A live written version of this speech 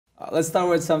let's start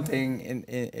with something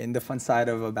in the fun side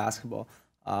of basketball,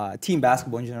 team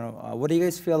basketball in general. What do you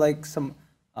guys feel like some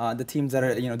the teams that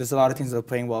are, there's a lot of teams that are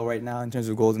playing well right now in terms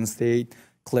of Golden State,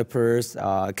 Clippers,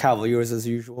 Cavaliers as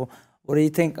usual. What do you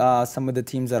think some of the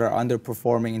teams that are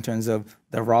underperforming in terms of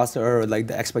the roster or like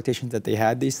the expectations that they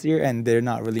had this year and they're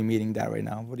not really meeting that right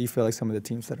now? What do you feel like some of the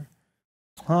teams that are?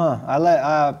 I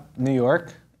like New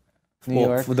York. New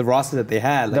York. For the roster that they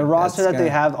had. Like, the roster that they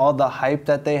have, all the hype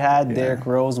that they had, yeah. Derrick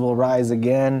Rose will rise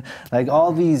again. Like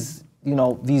all these,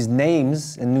 these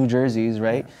names in New Jerseys,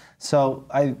 right? Yeah. So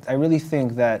I really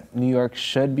think that New York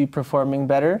should be performing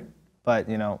better, but,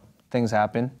 things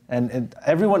happen. And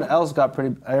everyone else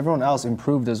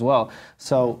improved as well.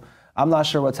 So I'm not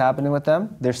sure what's happening with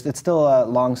them. It's still a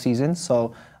long season,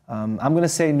 so I'm going to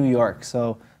say New York.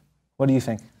 So what do you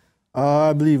think?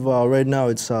 I believe right now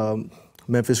it's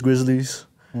Memphis Grizzlies.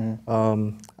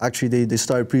 Mm-hmm. Actually, they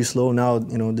started pretty slow. Now,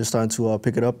 they're starting to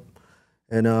pick it up.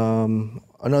 And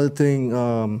another thing,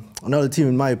 another team,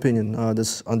 in my opinion,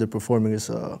 that's underperforming is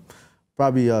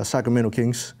probably Sacramento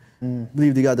Kings. I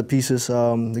believe they got the pieces.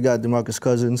 They got DeMarcus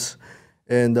Cousins.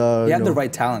 And, they have the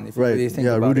right talent, if you really think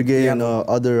about it. Rudy Gay and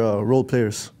other role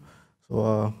players.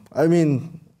 So, I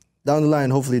mean, down the line,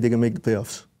 hopefully they can make the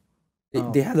playoffs.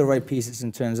 They have the right pieces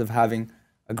in terms of having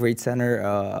a great center,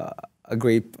 a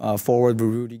great forward with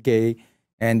Rudy Gay,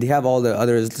 and they have all the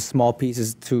other small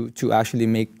pieces to actually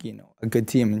make a good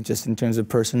team. And just in terms of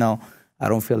personnel, I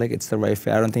don't feel like it's the right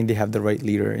fit. I don't think they have the right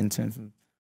leader in terms of.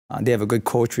 They have a good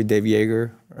coach with Dave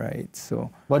Yeager, right? So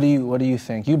what do you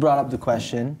think? You brought up the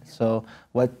question. So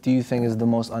what do you think is the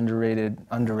most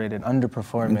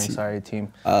underperforming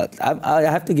team? I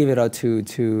have to give it out to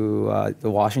the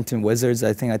Washington Wizards.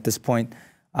 I think at this point,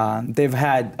 they've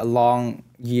had long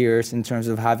years in terms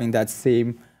of having that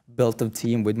same built-up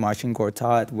team with Marcin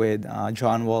Gortat, with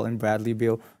John Wall and Bradley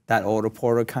Beal, that Otto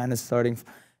Porter kind of starting.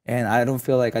 And I don't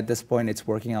feel like at this point it's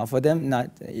working out for them.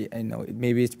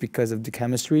 Maybe it's because of the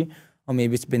chemistry, or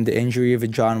maybe it's been the injury of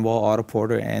John Wall, Otto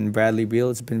Porter, and Bradley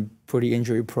Beal. It's been pretty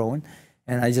injury prone.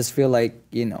 And I just feel like,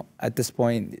 at this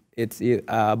point, it's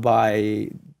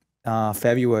by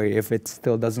February, if it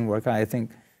still doesn't work out, I think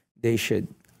they should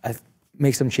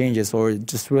make some changes or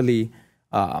just really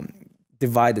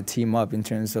divide the team up in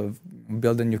terms of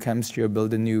build a new chemistry or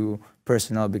build a new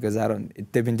personnel, because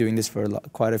they've been doing this for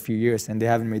quite a few years and they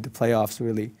haven't made the playoffs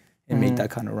really and made that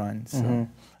kind of run. So.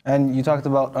 And you talked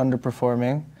about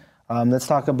underperforming. Let's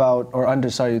talk about,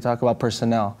 you talk about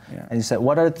personnel. Yeah. And you said,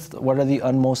 what are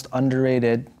the most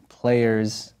underrated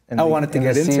players in the season? I wanted to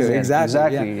get into it.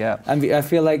 Exactly, yeah. I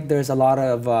feel like there's a lot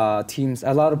of teams,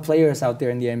 a lot of players out there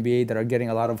in the NBA that are getting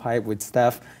a lot of hype with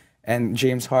Steph and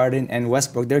James Harden and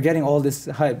Westbrook. They're getting all this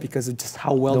hype because of just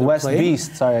how well they're playing. The West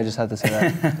Beast. Sorry, I just had to say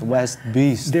that. The West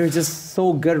Beast. They're just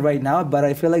so good right now, but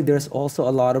I feel like there's also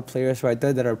a lot of players right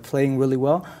there that are playing really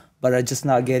well, but are just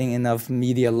not getting enough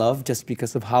media love just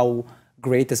because of how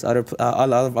great a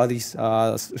lot of these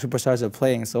superstars are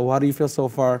playing. So how do you feel so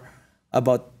far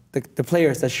about the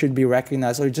players that should be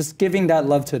recognized, or just giving that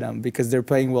love to them because they're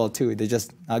playing well too? They're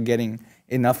just not getting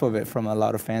enough of it from a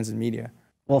lot of fans and media.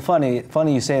 Well, funny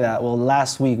you say that. Well,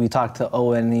 last week we talked to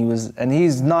Owen, and he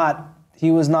was not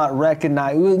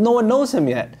recognized. No one knows him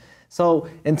yet. So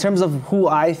in terms of who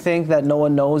I think that no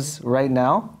one knows right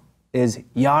now is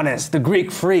Giannis, the Greek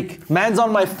freak. Man's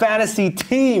on my fantasy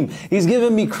team. He's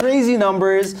giving me crazy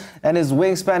numbers, and his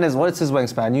wingspan is, what's his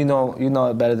wingspan? You know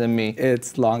it better than me.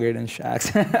 It's longer than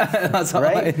Shaq's. That's all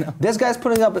right? I know. This guy's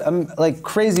putting up like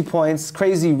crazy points,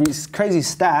 crazy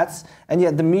stats, and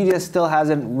yet the media still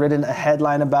hasn't written a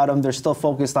headline about him. They're still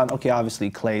focused on, okay, obviously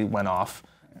Clay went off.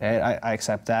 Okay? I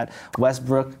accept that.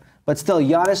 Westbrook, but still,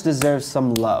 Giannis deserves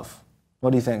some love. What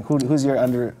do you think? Who's your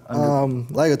under?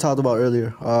 Like I talked about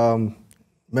earlier,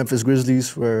 Memphis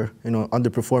Grizzlies were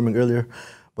underperforming earlier,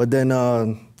 but then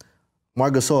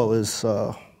Marc Gasol is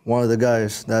one of the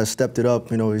guys that stepped it up.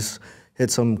 He's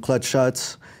hit some clutch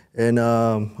shots, and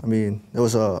I mean there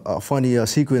was a funny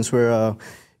sequence where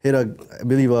hit I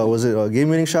believe was it a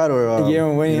game-winning shot or a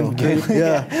game-winning?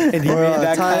 Yeah,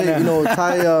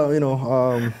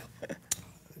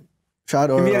 shot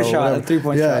or he made a shot, a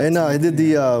three-point shot. Yeah, and I did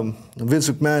the Vince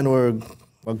McMahon or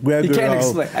grab you can't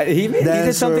explain. He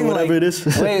did something or whatever like. It is.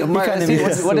 Wait, Mark,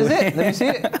 what is it? Let me see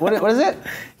it. What is it?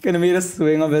 Gonna made a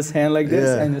swing of his hand like this,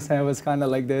 and his hand was kind of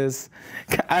like this.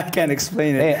 I can't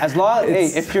explain it. Hey,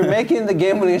 if you're making the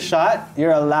game-winning shot,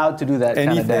 you're allowed to do that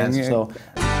kind of dance. Yeah. So.